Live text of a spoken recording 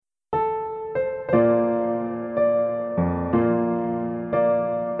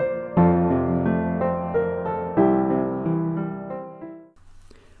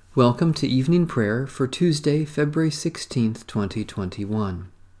Welcome to evening prayer for Tuesday, February 16th, 2021.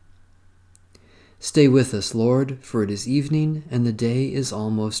 Stay with us, Lord, for it is evening and the day is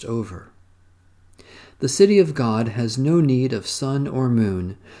almost over. The city of God has no need of sun or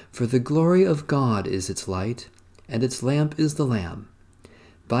moon, for the glory of God is its light, and its lamp is the Lamb.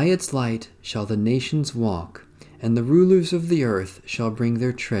 By its light shall the nations walk, and the rulers of the earth shall bring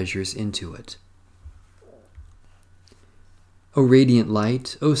their treasures into it. O radiant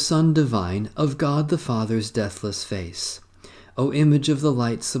light, O Son divine, of God the Father's deathless face, O image of the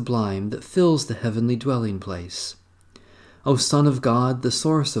light sublime that fills the heavenly dwelling place. O Son of God, the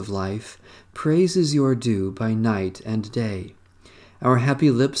source of life, praise is your due by night and day. Our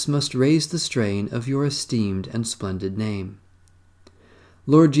happy lips must raise the strain of your esteemed and splendid name.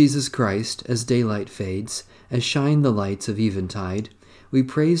 Lord Jesus Christ, as daylight fades, as shine the lights of eventide, we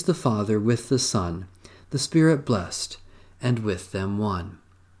praise the Father with the Son, the Spirit blessed, and with them one.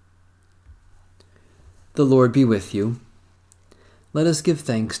 The Lord be with you. Let us give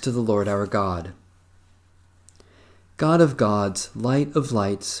thanks to the Lord our God. God of gods, light of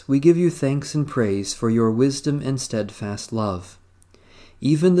lights, we give you thanks and praise for your wisdom and steadfast love.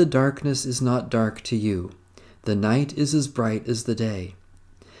 Even the darkness is not dark to you. The night is as bright as the day.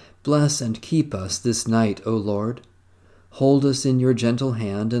 Bless and keep us this night, O Lord. Hold us in your gentle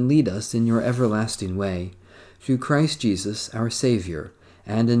hand and lead us in your everlasting way. Through Christ Jesus, our Savior,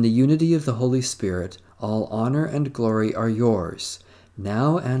 and in the unity of the Holy Spirit, all honor and glory are yours,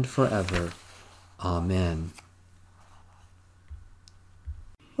 now and forever. Amen.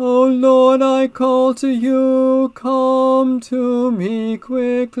 O Lord, I call to you, come to me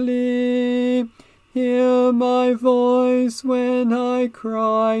quickly. Hear my voice when I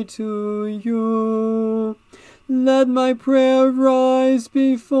cry to you. Let my prayer rise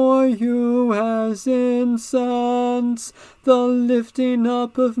before you as incense, the lifting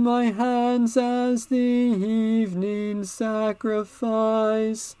up of my hands as the evening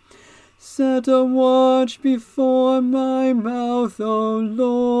sacrifice. Set a watch before my mouth, O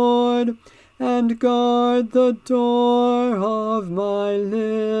Lord, and guard the door of my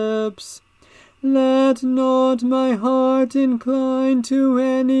lips. Let not my heart incline to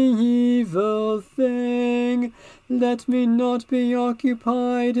any evil thing. Let me not be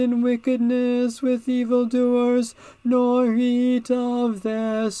occupied in wickedness with evildoers, nor eat of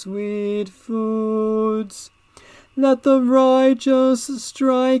their sweet foods. Let the righteous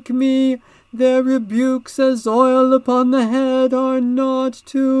strike me. Their rebukes as oil upon the head are not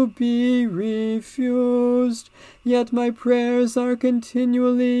to be refused. Yet my prayers are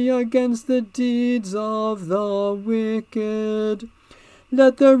continually against the deeds of the wicked.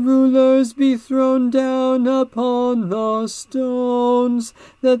 Let the rulers be thrown down upon the stones,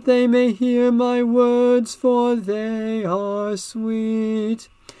 that they may hear my words, for they are sweet.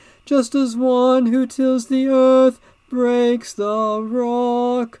 Just as one who tills the earth breaks the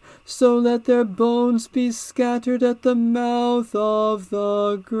rock, so let their bones be scattered at the mouth of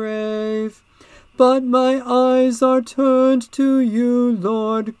the grave. But my eyes are turned to you,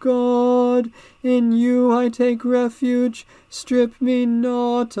 Lord God. In you I take refuge. Strip me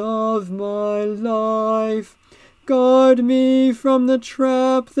not of my life. Guard me from the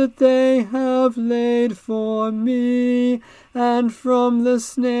trap that they have laid for me, and from the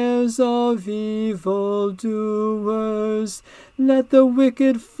snares of evildoers. Let the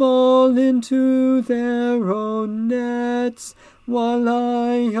wicked fall into their own nets, while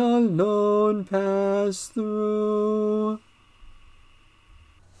I alone pass through.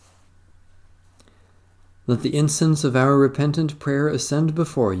 Let the incense of our repentant prayer ascend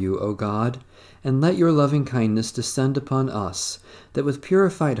before you, O God, and let your loving kindness descend upon us, that with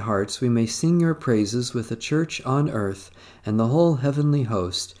purified hearts we may sing your praises with the church on earth and the whole heavenly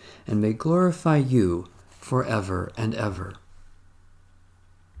host, and may glorify you forever and ever.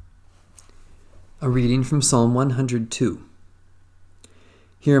 A reading from Psalm 102.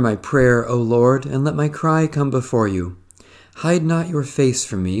 Hear my prayer, O Lord, and let my cry come before you. Hide not your face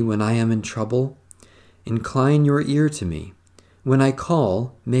from me when I am in trouble. Incline your ear to me. When I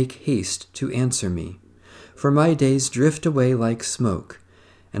call, make haste to answer me. For my days drift away like smoke,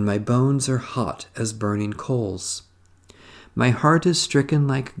 and my bones are hot as burning coals. My heart is stricken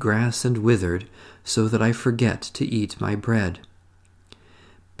like grass and withered, so that I forget to eat my bread.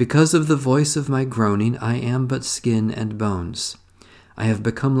 Because of the voice of my groaning, I am but skin and bones. I have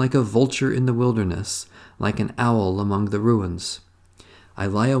become like a vulture in the wilderness, like an owl among the ruins. I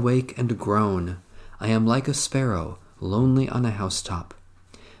lie awake and groan. I am like a sparrow, lonely on a housetop.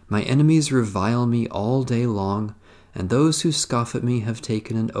 My enemies revile me all day long, and those who scoff at me have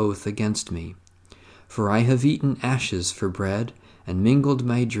taken an oath against me. For I have eaten ashes for bread, and mingled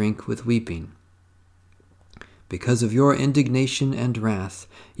my drink with weeping. Because of your indignation and wrath,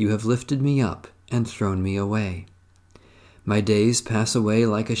 you have lifted me up and thrown me away. My days pass away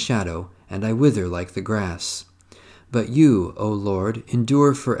like a shadow, and I wither like the grass. But you, O Lord,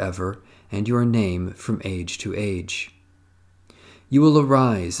 endure forever, and your name from age to age. You will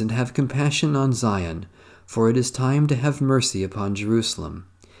arise and have compassion on Zion, for it is time to have mercy upon Jerusalem.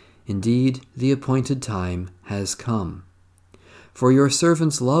 Indeed, the appointed time has come. For your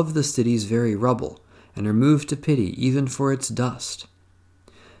servants love the city's very rubble, and are moved to pity even for its dust.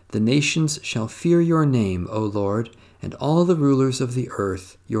 The nations shall fear your name, O Lord, and all the rulers of the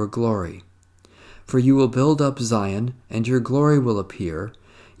earth your glory. For you will build up Zion, and your glory will appear.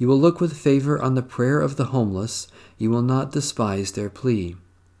 You will look with favor on the prayer of the homeless. You will not despise their plea.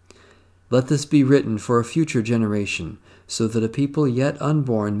 Let this be written for a future generation, so that a people yet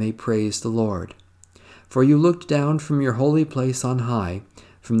unborn may praise the Lord. For you looked down from your holy place on high.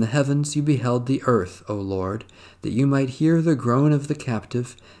 From the heavens you beheld the earth, O Lord, that you might hear the groan of the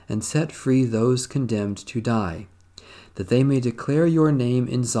captive and set free those condemned to die, that they may declare your name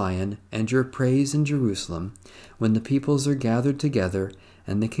in Zion and your praise in Jerusalem, when the peoples are gathered together,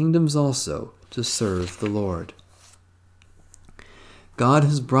 and the kingdoms also, to serve the Lord. God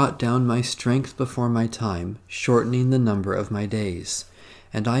has brought down my strength before my time, shortening the number of my days.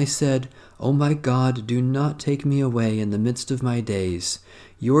 And I said, O my God, do not take me away in the midst of my days.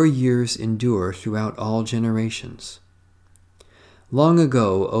 Your years endure throughout all generations. Long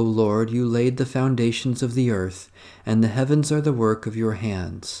ago, O Lord, you laid the foundations of the earth, and the heavens are the work of your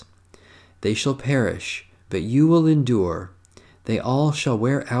hands. They shall perish, but you will endure. They all shall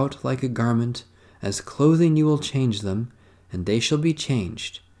wear out like a garment. As clothing you will change them, and they shall be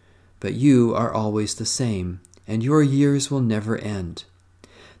changed. But you are always the same, and your years will never end.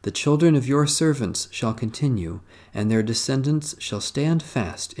 The children of your servants shall continue, and their descendants shall stand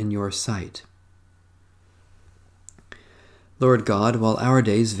fast in your sight. Lord God, while our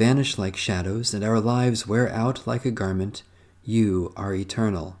days vanish like shadows, and our lives wear out like a garment, you are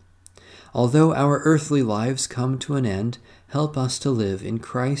eternal. Although our earthly lives come to an end, help us to live in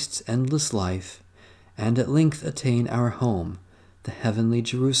Christ's endless life, and at length attain our home, the heavenly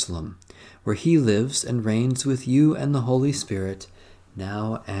Jerusalem, where he lives and reigns with you and the Holy Spirit,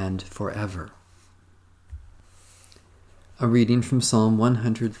 now and forever. A reading from Psalm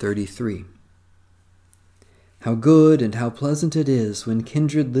 133. How good and how pleasant it is when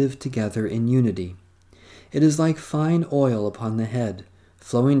kindred live together in unity. It is like fine oil upon the head,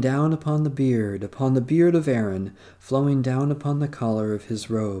 flowing down upon the beard of Aaron, flowing down upon the collar of his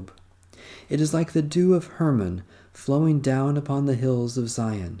robe. It is like the dew of Hermon, flowing down upon the hills of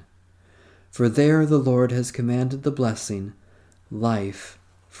Zion. For there the Lord has commanded the blessing, life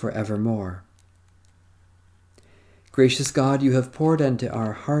forevermore. Gracious God, you have poured into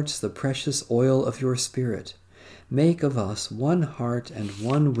our hearts the precious oil of your Spirit. Make of us one heart and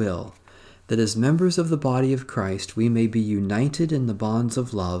one will, that as members of the body of Christ we may be united in the bonds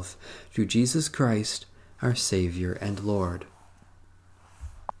of love through Jesus Christ, our Savior and Lord.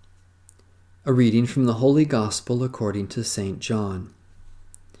 A reading from the Holy Gospel according to St. John.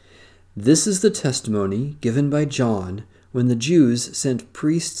 This is the testimony given by John when the Jews sent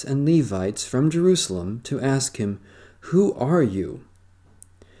priests and Levites from Jerusalem to ask him, "Who are you?"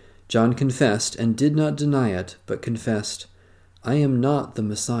 John confessed and did not deny it, but confessed, "I am not the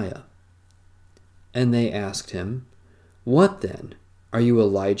Messiah." And they asked him, "What then? Are you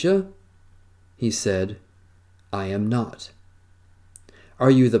Elijah?" He said, "I am not."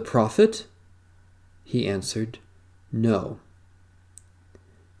 "Are you the prophet?" He answered, "No."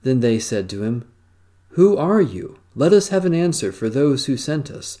 Then they said to him, "Who are you? Let us have an answer for those who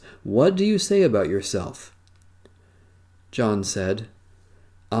sent us. What do you say about yourself?" John said,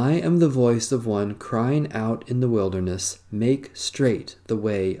 "I am the voice of one crying out in the wilderness, 'Make straight the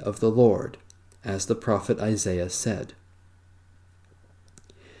way of the Lord,' as the prophet Isaiah said."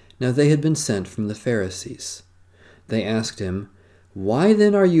 Now they had been sent from the Pharisees. They asked him, "Why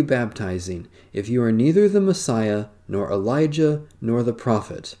then are you baptizing, if you are neither the Messiah, nor Elijah, nor the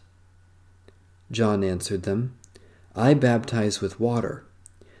prophet?" John answered them, "I baptize with water.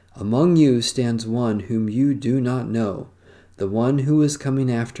 Among you stands one whom you do not know, the one who is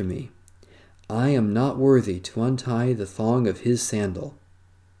coming after me. I am not worthy to untie the thong of his sandal."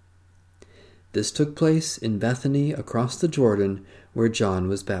 This took place in Bethany across the Jordan, where John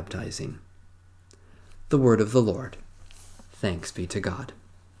was baptizing. The word of the Lord. Thanks be to God.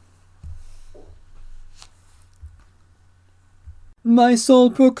 My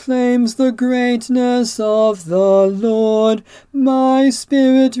soul proclaims the greatness of the Lord. My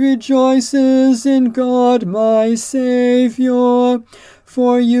spirit rejoices in God my Saviour.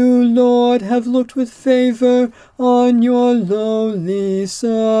 For you, Lord, have looked with favor on your lowly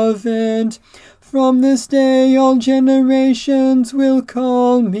servant. From this day all generations will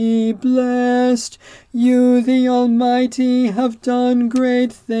call me blessed. You, the Almighty, have done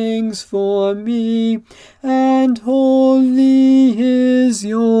great things for me, and holy is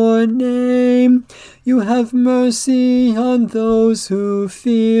your name. You have mercy on those who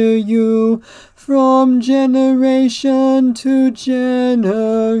fear you, from generation to generation.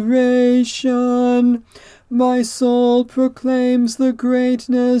 My soul proclaims the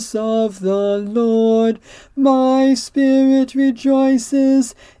greatness of the Lord. My spirit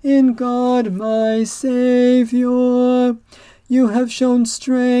rejoices in God my Saviour. You have shown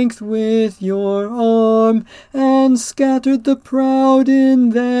strength with your arm, and scattered the proud in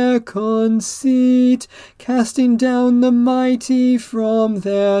their conceit, casting down the mighty from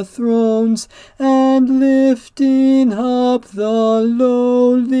their thrones, and lifting up the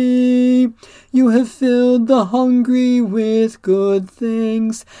lowly. You have filled the hungry with good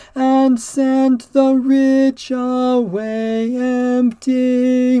things, and sent the rich away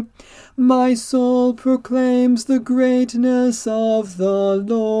empty. My soul proclaims the greatness of the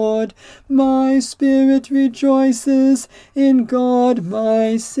Lord. My spirit rejoices in God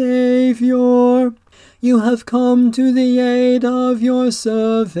my Saviour. You have come to the aid of your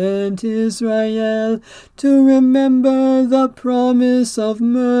servant Israel, to remember the promise of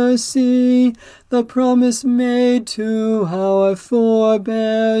mercy, the promise made to our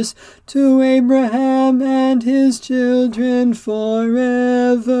forebears, to Abraham and his children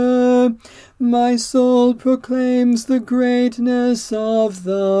forever. My soul proclaims the greatness of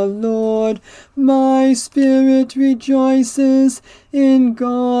the Lord. My spirit rejoices in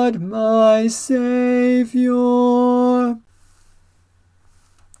God my Saviour.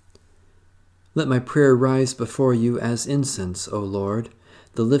 Let my prayer rise before you as incense, O Lord,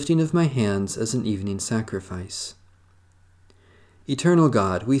 the lifting of my hands as an evening sacrifice. Eternal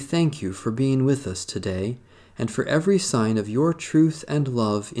God, we thank you for being with us today, and for every sign of your truth and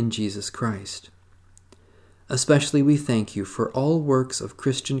love in Jesus Christ. Especially we thank you for all works of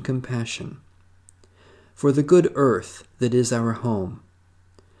Christian compassion, for the good earth that is our home,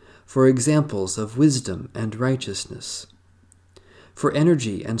 for examples of wisdom and righteousness, for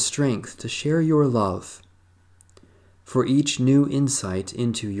energy and strength to share your love, for each new insight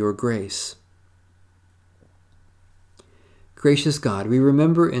into your grace. Gracious God, we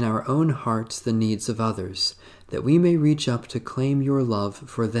remember in our own hearts the needs of others, that we may reach up to claim your love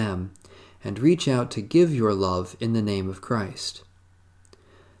for them, and reach out to give your love in the name of Christ.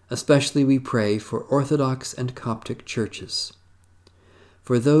 Especially we pray for Orthodox and Coptic churches,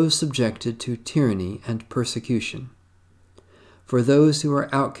 for those subjected to tyranny and persecution, for those who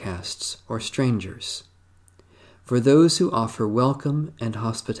are outcasts or strangers, for those who offer welcome and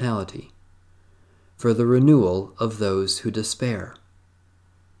hospitality, for the renewal of those who despair.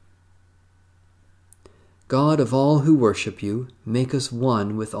 God of all who worship you, make us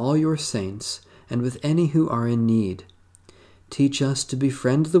one with all your saints and with any who are in need. Teach us to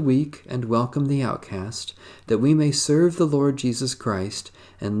befriend the weak and welcome the outcast, that we may serve the Lord Jesus Christ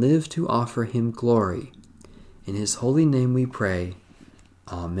and live to offer him glory. In his holy name we pray.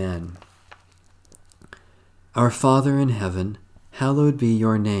 Amen. Our Father in heaven, hallowed be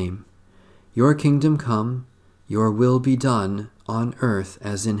your name. Your kingdom come, your will be done, on earth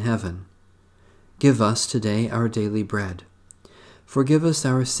as in heaven. Give us today our daily bread. Forgive us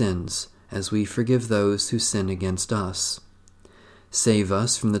our sins, as we forgive those who sin against us. Save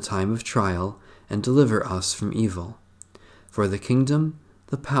us from the time of trial, and deliver us from evil. For the kingdom,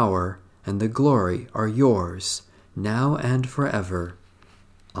 the power, and the glory are yours, now and forever.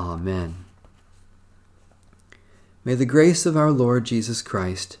 Amen. May the grace of our Lord Jesus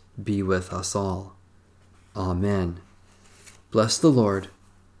Christ be with us all. Amen. Bless the Lord.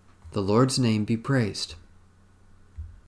 The Lord's name be praised.